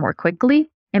patients more quickly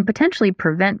and potentially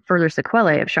prevent further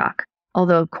sequelae of shock.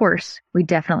 Although, of course, we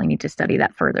definitely need to study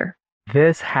that further.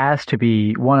 This has to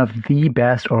be one of the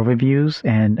best overviews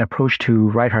and approach to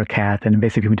right heart cath and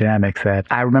invasive hemodynamics that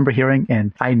I remember hearing,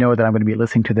 and I know that I'm going to be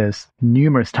listening to this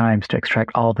numerous times to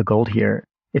extract all the gold here.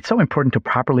 It's so important to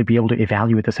properly be able to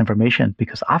evaluate this information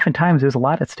because oftentimes there's a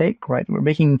lot at stake, right? We're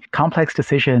making complex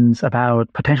decisions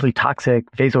about potentially toxic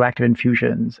vasoactive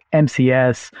infusions,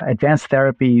 MCS, advanced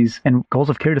therapies, and goals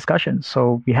of care discussions.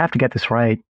 So we have to get this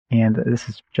right, and this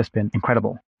has just been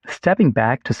incredible. Stepping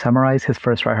back to summarize his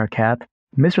first right heart cath,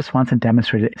 Mr. Swanson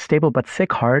demonstrated a stable but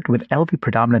sick heart with LV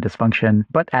predominant dysfunction,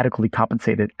 but adequately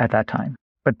compensated at that time.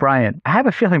 But Brian, I have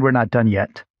a feeling we're not done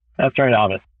yet. That's right,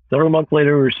 Amit. Several months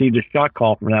later, we received a shock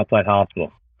call from an outside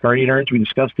hospital. Cardio nerds, we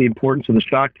discussed the importance of the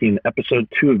shock team in episode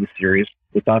 2 of the series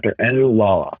with Dr. Anu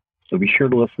Lala, so be sure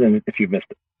to listen in if you've missed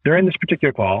it. During this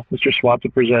particular call, Mr.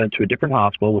 Swanson presented to a different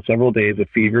hospital with several days of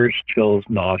fevers, chills,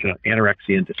 nausea,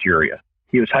 anorexia, and dysuria.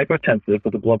 He was hypotensive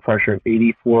with a blood pressure of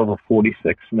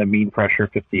 84/46 and a mean pressure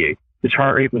of 58. His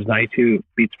heart rate was 92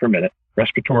 beats per minute.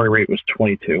 Respiratory rate was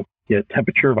 22. He had a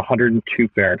temperature of 102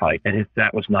 Fahrenheit, and his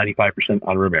stat was 95%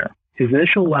 on room air. His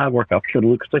initial lab workup showed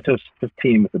leukocytosis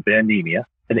 15 with a anemia,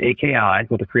 an AKI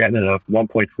with a creatinine of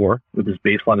 1.4, with his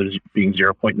baseline as being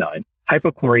 0.9,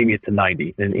 hypochloremia to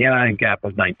 90, and an anion gap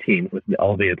of 19 with an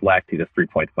elevated lactate of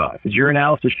 3.5. His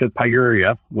urinalysis showed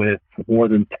pyuria with more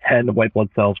than 10 white blood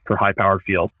cells per high-powered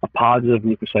field, a positive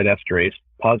leukocyte esterase,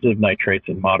 positive nitrates,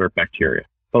 and moderate bacteria.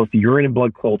 Both the urine and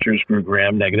blood cultures grew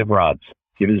gram-negative rods.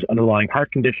 Given his underlying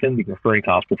heart condition, the referring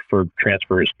hospital for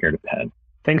transfer his care to Penn.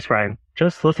 Thanks, Brian.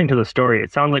 Just listening to the story,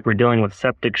 it sounds like we're dealing with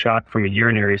septic shock from a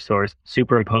urinary source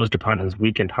superimposed upon his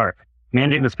weakened heart.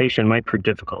 Managing this patient might prove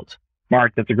difficult.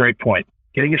 Mark, that's a great point.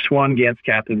 Getting a Swan-Ganz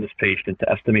catheter in this patient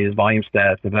to estimate his volume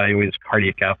status, evaluate his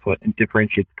cardiac output, and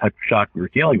differentiate the type of shock we were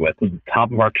dealing with was the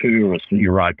top of our to-do list when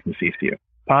you arrived in the CCU.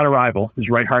 Upon arrival, his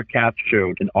right heart cath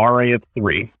showed an RA of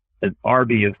 3, an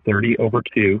RV of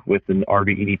 30/2 with an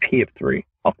RV EDP of 3,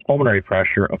 a pulmonary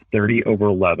pressure of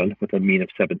 30/11 with a mean of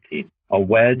 17, a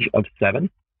wedge of 7.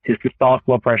 His systolic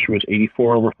blood pressure was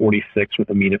 84/46 with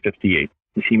a mean of 58.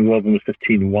 His hemoglobin was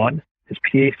 15/1. His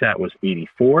PA-SAT was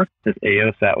 84. His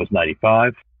AO-SAT was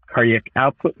 95. Cardiac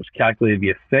output was calculated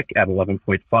via FIC at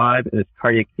 11.5, and his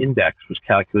cardiac index was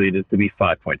calculated to be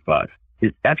 5.5.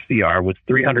 His FCR was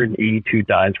 382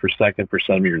 dynes per second per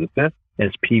centimeter to the fifth, and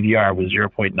his PVR was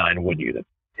 0.9 Wood units.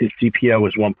 His CPO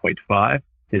was 1.5.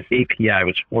 His API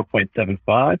was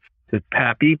 4.75. His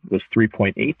PAPI was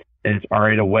 3.8, and his RA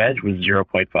to wedge was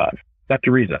 0.5.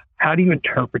 Dr. Riza, how do you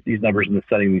interpret these numbers in the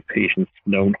setting of these patients'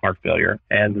 known heart failure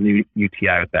and the new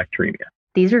UTI with bacteremia?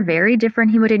 These are very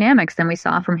different hemodynamics than we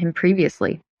saw from him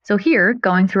previously. So here,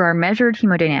 going through our measured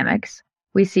hemodynamics,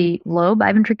 we see low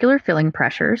biventricular filling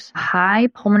pressures, high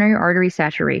pulmonary artery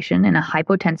saturation in a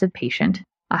hypotensive patient,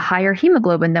 a higher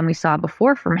hemoglobin than we saw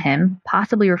before from him,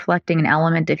 possibly reflecting an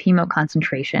element of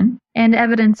hemoconcentration, and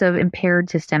evidence of impaired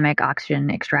systemic oxygen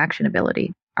extraction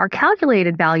ability. Our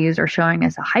calculated values are showing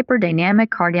us a hyperdynamic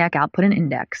cardiac output and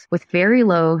index with very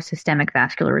low systemic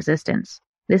vascular resistance.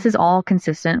 This is all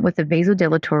consistent with a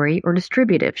vasodilatory or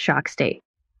distributive shock state.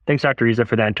 Thanks, Dr. Riza,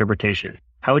 for that interpretation.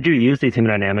 How would you use these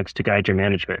hemodynamics to guide your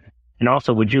management? And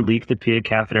also, would you leave the PA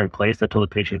catheter in place until the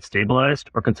patient is stabilized,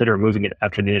 or consider removing it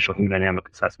after the initial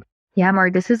hemodynamic assessment? Yeah,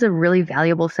 Mark, this is a really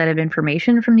valuable set of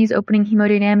information from these opening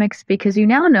hemodynamics because you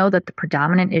now know that the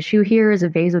predominant issue here is a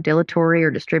vasodilatory or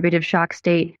distributive shock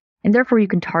state, and therefore you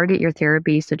can target your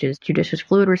therapies such as judicious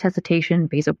fluid resuscitation,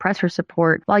 vasopressor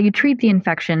support, while you treat the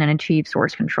infection and achieve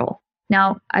source control.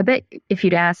 Now, I bet if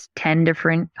you'd ask 10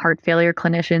 different heart failure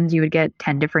clinicians, you would get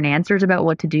 10 different answers about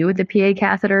what to do with the PA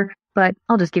catheter, but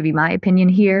I'll just give you my opinion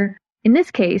here. In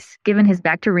this case, given his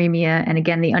bacteremia and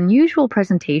again the unusual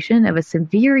presentation of a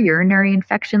severe urinary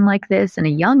infection like this in a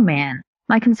young man,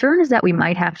 my concern is that we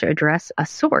might have to address a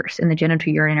source in the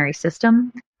genitourinary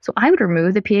system. So I would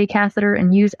remove the PA catheter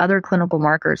and use other clinical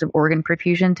markers of organ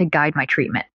perfusion to guide my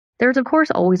treatment. There's of course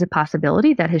always a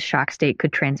possibility that his shock state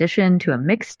could transition to a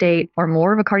mixed state or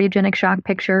more of a cardiogenic shock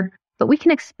picture, but we can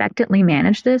expectantly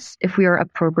manage this if we are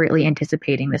appropriately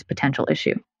anticipating this potential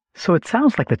issue. So it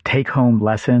sounds like the take-home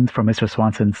lessons from Mr.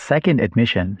 Swanson's second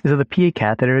admission is that the PA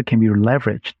catheter can be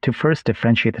leveraged to first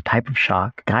differentiate the type of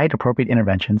shock, guide appropriate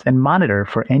interventions, and monitor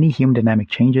for any hemodynamic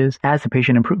changes as the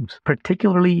patient improves,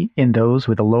 particularly in those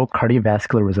with a low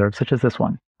cardiovascular reserve such as this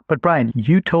one. But Brian,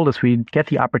 you told us we'd get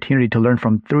the opportunity to learn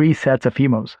from 3 sets of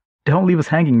hemos. Don't leave us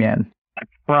hanging, man. I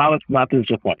promise not to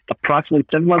disappoint. Approximately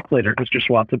 10 months later, Mr.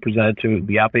 Swanson presented to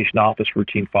the outpatient office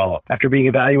routine follow-up. After being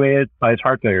evaluated by his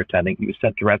heart failure attending, he was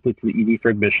sent directly to the ED for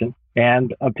admission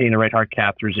and obtained a right heart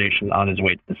catheterization on his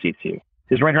way to the CCU.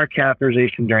 His right heart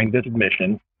catheterization during this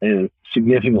admission is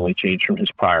significantly changed from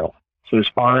his prior one. So his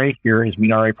RA here, his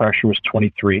mean RA pressure was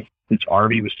 23. His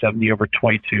RV was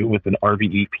 70/22 with an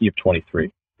RVEP of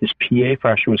 23. His PA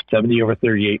pressure was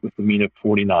 70/38 with a mean of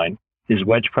 49. His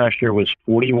wedge pressure was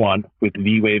 41 with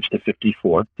V waves to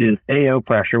 54. His AO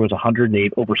pressure was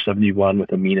 108/71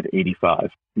 with a mean of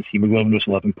 85. His hemoglobin was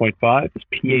 11.5. His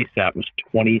PA-SAT was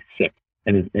 26,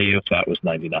 and his AO-SAT was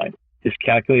 99. His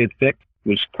calculated FIC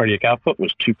was cardiac output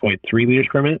was 2.3 liters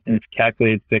per minute, and his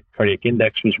calculated FIC cardiac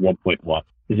index was 1.1.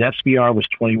 His SVR was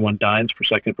 21 dynes per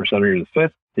second per centimeter to the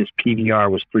fifth. His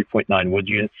PVR was 3.9 Wood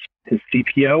units. His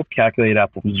CPO calculated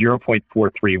output was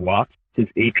 0.43 watts. His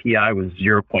API was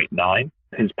 0.9.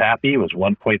 His PAPI was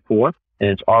 1.4. And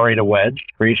his RA to wedge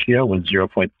ratio was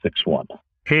 0.61.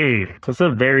 Hey, this is a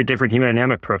very different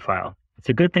hemodynamic profile. It's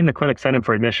a good thing the clinic sent him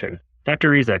for admission. Dr.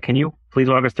 Riza, can you please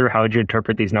walk us through how would you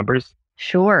interpret these numbers?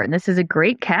 Sure, and this is a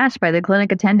great catch by the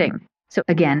clinic attending. So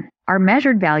again, our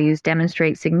measured values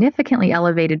demonstrate significantly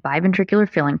elevated biventricular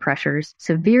filling pressures,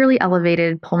 severely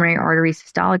elevated pulmonary artery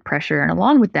systolic pressure, and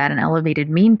along with that, an elevated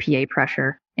mean PA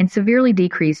pressure, and severely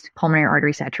decreased pulmonary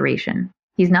artery saturation.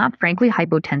 He's not frankly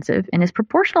hypotensive, and his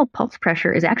proportional pulse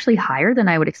pressure is actually higher than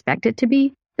I would expect it to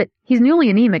be, but he's newly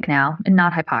anemic now and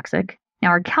not hypoxic. Now,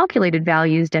 our calculated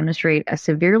values demonstrate a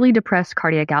severely depressed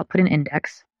cardiac output and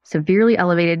index, severely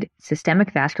elevated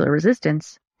systemic vascular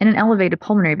resistance, and an elevated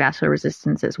pulmonary vascular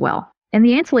resistance as well. And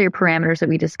the ancillary parameters that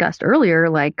we discussed earlier,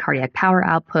 like cardiac power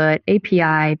output,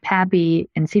 API, PAPI,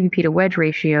 and CVP to wedge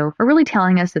ratio, are really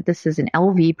telling us that this is an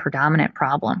LV predominant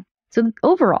problem. So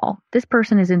overall, this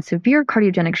person is in severe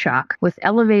cardiogenic shock with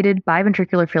elevated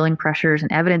biventricular filling pressures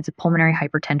and evidence of pulmonary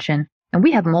hypertension, and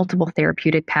we have multiple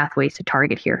therapeutic pathways to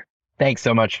target here. Thanks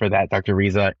so much for that, Dr.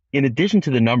 Riza. In addition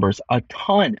to the numbers, a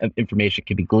ton of information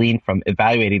can be gleaned from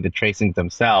evaluating the tracings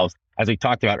themselves. As we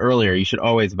talked about earlier, you should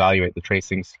always evaluate the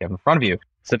tracings you have in front of you.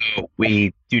 So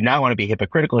we do not want to be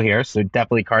hypocritical here. So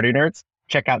definitely, cardio nerds,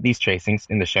 check out these tracings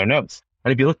in the show notes.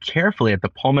 And if you look carefully at the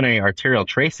pulmonary arterial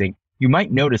tracing, you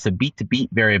might notice a beat-to-beat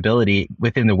variability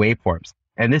within the waveforms.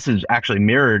 And this is actually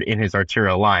mirrored in his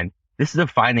arterial line. This is a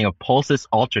finding of pulsus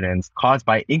alternans caused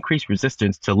by increased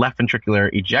resistance to left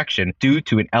ventricular ejection due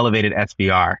to an elevated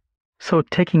SVR. So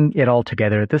taking it all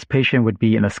together, this patient would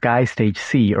be in a SCAI stage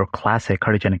C or classic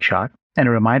cardiogenic shock. And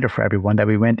a reminder for everyone that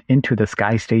we went into the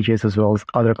SCAI stages as well as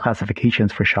other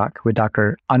classifications for shock with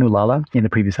Dr. Anu Lalla in the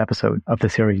previous episode of the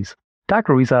series.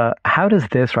 Dr. Ruiza, how does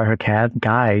this right heart cath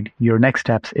guide your next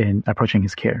steps in approaching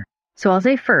his care? So I'll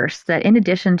say first that in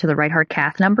addition to the right heart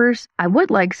cath numbers, I would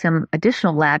like some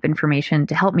additional lab information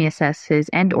to help me assess his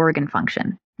end organ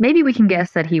function. Maybe we can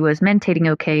guess that he was mentating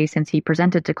okay since he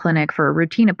presented to clinic for a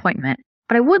routine appointment,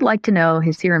 but I would like to know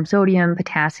his serum sodium,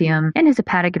 potassium, and his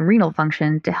hepatic and renal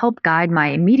function to help guide my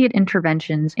immediate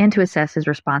interventions and to assess his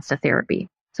response to therapy.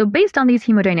 So based on these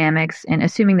hemodynamics and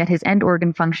assuming that his end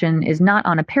organ function is not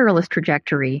on a perilous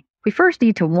trajectory, we first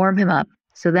need to warm him up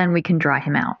so then we can dry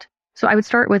him out. So I would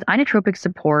start with inotropic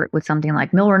support with something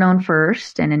like milrinone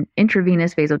first and an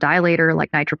intravenous vasodilator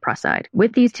like nitroprusside.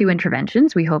 With these two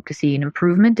interventions, we hope to see an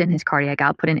improvement in his cardiac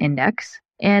output and index,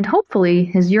 and hopefully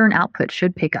his urine output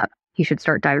should pick up. He should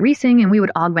start diuresing, and we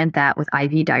would augment that with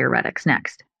IV diuretics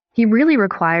next. He really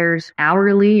requires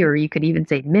hourly, or you could even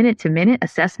say minute-to-minute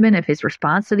assessment of his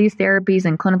response to these therapies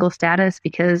and clinical status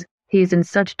because he's in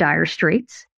such dire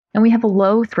straits. And we have a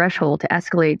low threshold to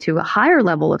escalate to a higher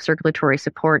level of circulatory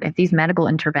support if these medical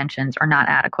interventions are not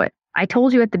adequate. I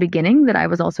told you at the beginning that I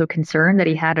was also concerned that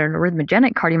he had an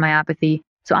arrhythmogenic cardiomyopathy,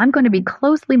 so I'm going to be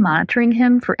closely monitoring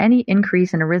him for any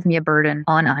increase in arrhythmia burden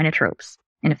on inotropes.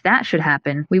 And if that should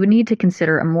happen, we would need to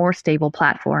consider a more stable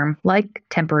platform like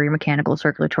temporary mechanical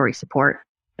circulatory support.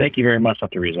 Thank you very much,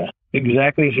 Dr. Ruiza.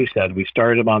 Exactly as you said, we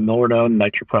started him on milrinone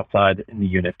nitroprusside in the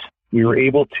unit. We were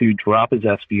able to drop his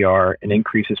SVR and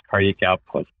increase his cardiac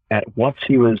output. Once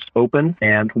he was open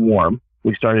and warm,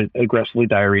 we started aggressively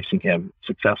diuresing him,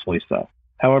 successfully so.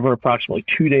 However, approximately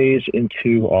 2 days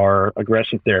into our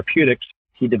aggressive therapeutics,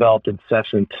 he developed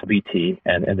incessant VT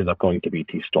and ended up going to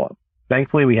VT storm.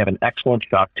 Thankfully, we have an excellent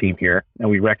shock team here, and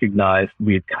we recognized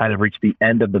we had kind of reached the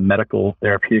end of the medical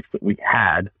therapeutics that we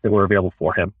had that were available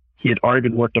for him. He had already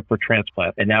been worked up for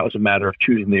transplant, and now it was a matter of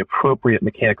choosing the appropriate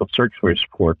mechanical circulatory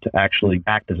support to actually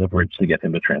act as a bridge to get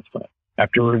him to transplant.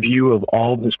 After a review of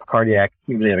all of his cardiac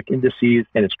hemodynamic indices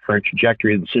and his current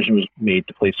trajectory, the decision was made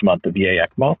to place him on the VA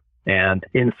ECMO. And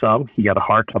in sum, he got a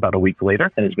heart about a week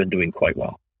later and has been doing quite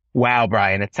well. Wow,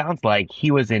 Brian, it sounds like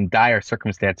he was in dire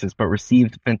circumstances, but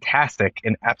received fantastic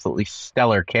and absolutely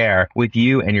stellar care with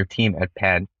you and your team at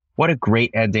Penn. What a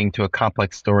great ending to a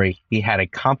complex story. He had a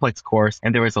complex course,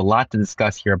 and there was a lot to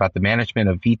discuss here about the management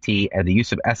of VT and the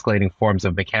use of escalating forms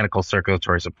of mechanical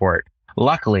circulatory support.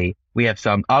 Luckily, we have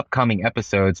some upcoming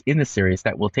episodes in the series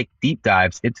that will take deep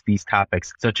dives into these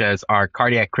topics, such as our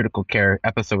cardiac critical care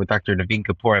episode with Dr. Naveen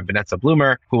Kapoor and Vanessa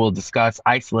Bloomer, who will discuss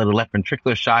isolated left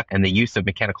ventricular shock and the use of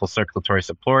mechanical circulatory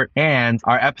support, and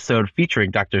our episode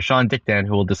featuring Dr. Sean Dickden,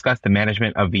 who will discuss the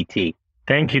management of VT.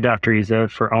 Thank you, Dr. Ruiza,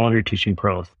 for all of your teaching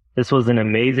pearls. This was an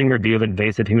amazing review of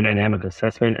invasive hemodynamic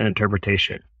assessment and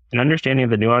interpretation. An understanding of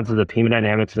the nuances of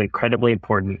hemodynamics is incredibly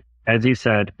important. As you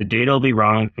said, the data will be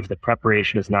wrong if the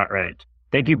preparation is not right.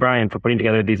 Thank you, Brian, for putting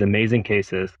together these amazing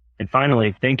cases. And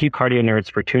finally, thank you, Cardio Nerds,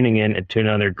 for tuning in to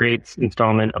another great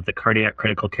installment of the Cardiac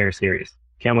Critical Care series.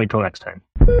 Can't wait till next time.